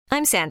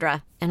I'm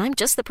Sandra, and I'm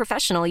just the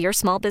professional your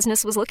small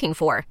business was looking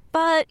for.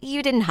 But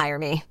you didn't hire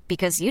me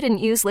because you didn't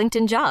use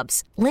LinkedIn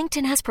Jobs.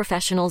 LinkedIn has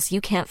professionals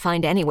you can't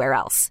find anywhere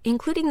else,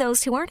 including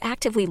those who aren't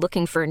actively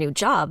looking for a new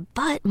job,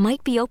 but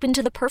might be open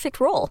to the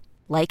perfect role,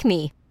 like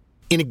me.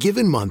 In a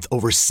given month,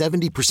 over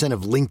 70%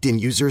 of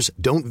LinkedIn users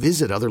don't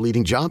visit other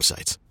leading job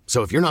sites.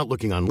 So if you're not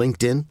looking on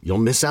LinkedIn, you'll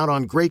miss out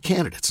on great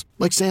candidates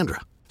like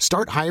Sandra.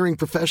 Start hiring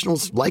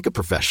professionals like a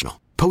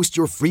professional. Post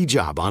your free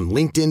job on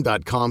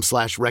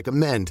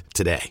linkedin.com/recommend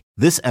today.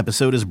 This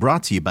episode is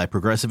brought to you by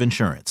Progressive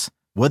Insurance.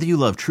 Whether you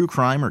love true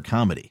crime or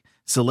comedy,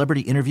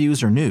 celebrity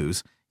interviews or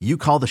news, you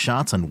call the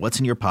shots on what's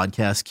in your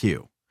podcast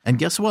queue. And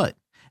guess what?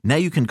 Now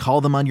you can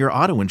call them on your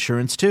auto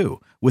insurance too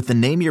with the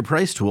Name Your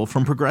Price tool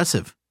from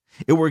Progressive.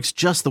 It works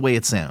just the way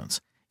it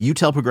sounds. You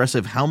tell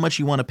Progressive how much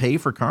you want to pay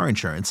for car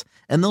insurance,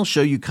 and they'll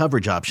show you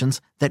coverage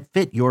options that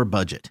fit your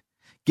budget.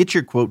 Get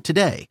your quote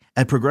today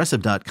at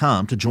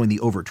Progressive.com to join the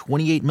over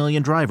 28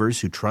 million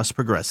drivers who trust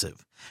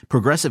Progressive.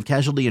 Progressive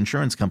Casualty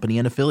Insurance Company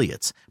and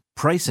Affiliates.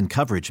 Price and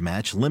coverage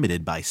match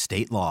limited by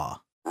state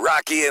law.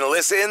 Rocky and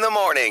Alyssa in the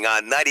morning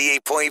on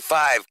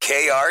 98.5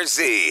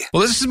 KRZ.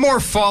 Well, this is more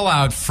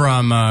fallout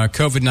from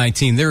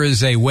COVID-19. There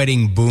is a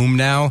wedding boom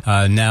now.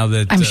 Now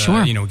that I'm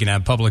sure. We can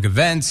have public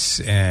events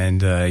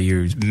and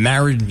you're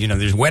married.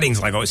 There's weddings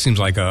it seems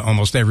like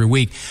almost every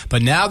week.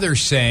 But now they're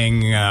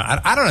saying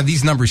I don't know.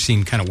 These numbers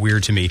seem kind of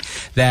weird to me.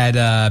 That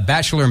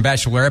bachelor and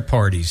bachelorette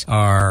parties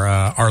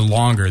are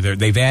longer.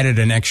 They've added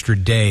an extra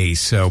day.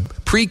 So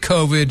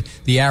pre-COVID,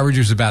 the average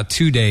was about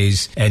 2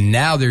 days, and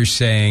now they're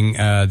saying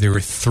there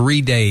were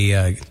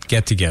 3-day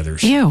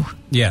get-togethers. Ew.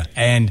 Yeah,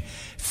 and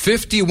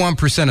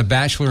 51% of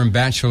bachelor and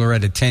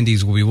bachelorette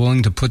attendees will be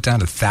willing to put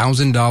down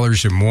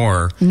 $1,000 or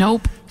more.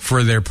 Nope.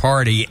 For their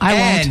party.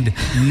 And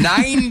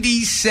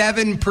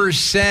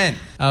 97%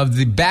 of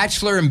the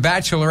bachelor and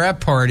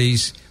bachelorette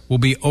parties will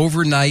be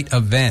overnight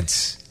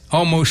events.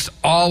 Almost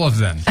all of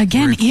them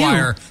Again,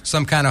 require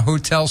some kind of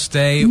hotel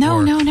stay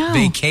or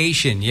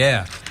vacation.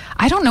 Yeah.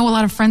 I don't know a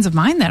lot of friends of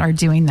mine that are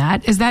doing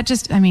that. Is that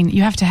just,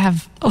 you have to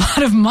have a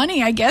lot of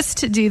money, I guess,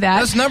 to do that.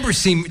 Those numbers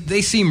seem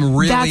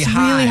really high. That's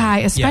really high,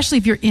 especially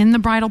if you're in the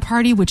bridal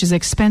party, which is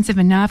expensive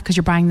enough because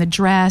you're buying the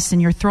dress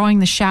and you're throwing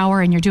the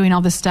shower and you're doing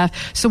all this stuff.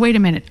 So wait a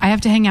minute. I have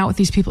to hang out with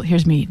these people.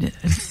 Here's me,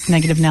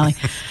 negative Nelly.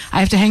 I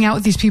have to hang out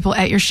with these people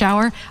at your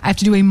shower. I have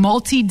to do a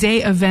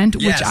multi-day event,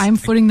 which I'm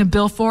footing the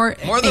bill for,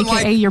 more than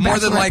your more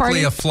than likely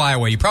party. a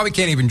flyaway. You probably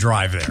can't even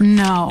drive there.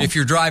 No. If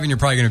you're driving, you're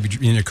probably going to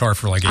be in your car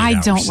for like 8 hours.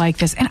 I don't like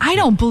this. And I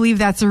don't believe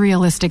that's a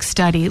realistic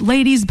study.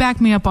 Ladies,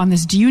 back me up on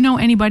this. Do you know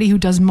anybody who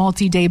does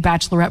multi-day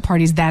bachelorette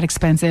parties that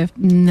expensive?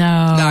 No.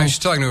 I was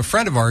just talking to a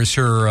friend of ours.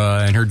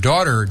 Her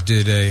daughter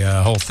did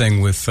a whole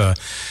thing with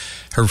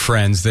her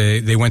friends.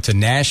 They went to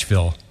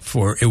Nashville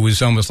it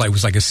was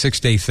like a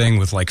 6-day thing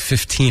with like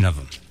 15 of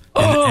them.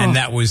 And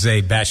that was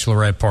a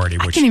bachelorette party.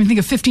 I can't even think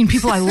of 15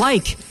 people I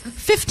like.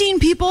 15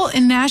 people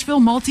in Nashville,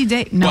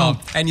 multi-day? No.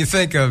 Well, and you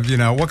think of,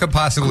 what could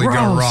possibly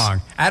go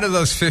wrong? Out of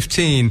those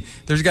 15,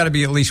 there's got to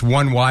be at least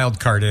one wild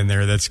card in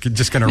there that's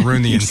just going to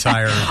ruin the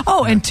entire...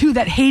 and 2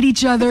 that hate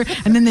each other,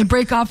 and then they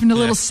break off into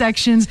little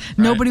sections. Right.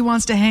 Nobody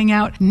wants to hang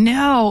out.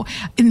 No.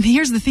 And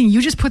here's the thing.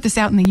 You just put this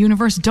out in the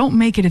universe. Don't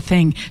make it a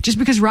thing. Just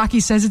because Rocky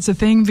says it's a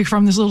thing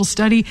from this little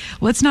study,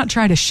 let's not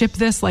try to ship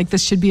this like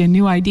this should be a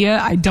new idea.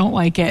 I don't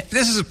like it.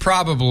 This is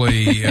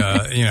probably,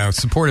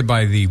 supported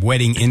by the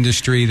wedding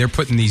industry. They're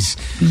putting these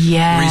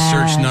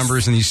research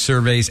numbers and these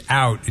surveys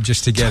out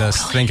just to get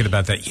us thinking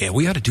about that. Yeah,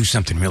 we ought to do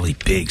something really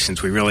big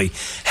since we really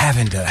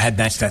haven't had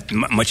that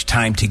much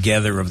time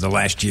together over the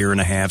last year and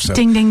a half. So.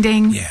 Ding, ding,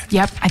 ding. Yeah.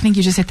 Yep, I think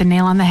you just hit the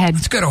nail on the head.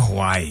 Let's go to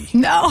Hawaii.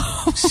 No.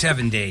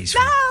 7 days.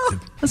 No.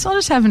 Let's all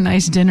just have a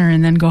nice dinner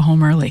and then go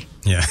home early.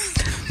 Yeah,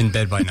 in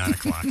bed by 9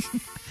 o'clock.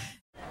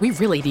 We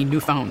really need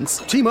new phones.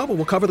 T-Mobile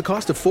will cover the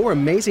cost of 4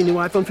 amazing new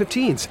iPhone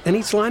 15s, and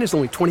each line is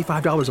only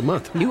 $25 a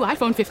month. New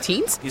iPhone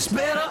 15s? It's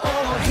better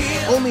over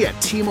here. Only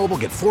at T-Mobile,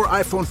 get 4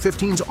 iPhone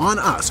 15s on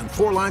us and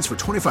 4 lines for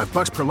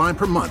 $25 per line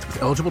per month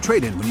with eligible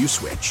trade-in when you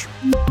switch.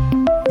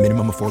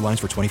 Minimum of 4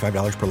 lines for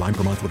 $25 per line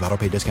per month with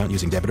autopay discount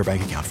using debit or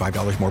bank account.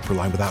 $5 more per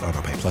line without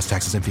autopay, plus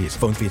taxes and fees.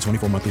 Phone fee at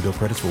 24 monthly bill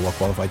credits for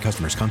well-qualified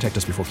customers. Contact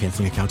us before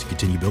canceling account to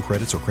continue bill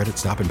credits or credit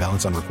stop and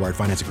balance on required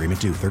finance agreement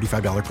due.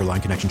 $35 per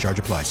line connection charge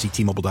applies. See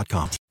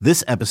T-Mobile.com.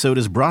 This episode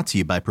is brought to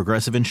you by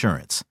Progressive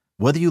Insurance.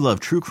 Whether you love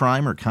true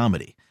crime or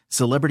comedy,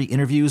 celebrity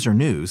interviews or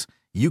news,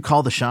 you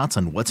call the shots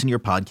on what's in your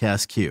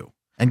podcast queue.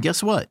 And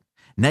guess what?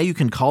 Now you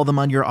can call them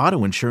on your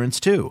auto insurance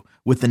too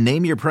with the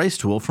Name Your Price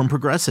tool from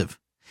Progressive.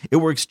 It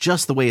works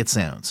just the way it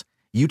sounds.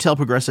 You tell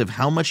Progressive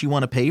how much you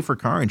want to pay for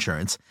car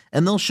insurance,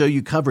 and they'll show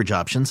you coverage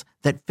options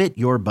that fit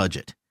your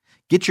budget.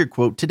 Get your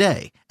quote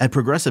today at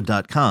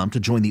Progressive.com to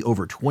join the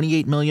over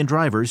 28 million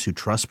drivers who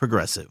trust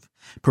Progressive.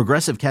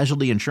 Progressive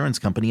Casualty Insurance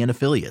Company and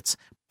Affiliates.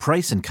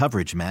 Price and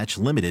coverage match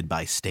limited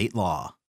by state law.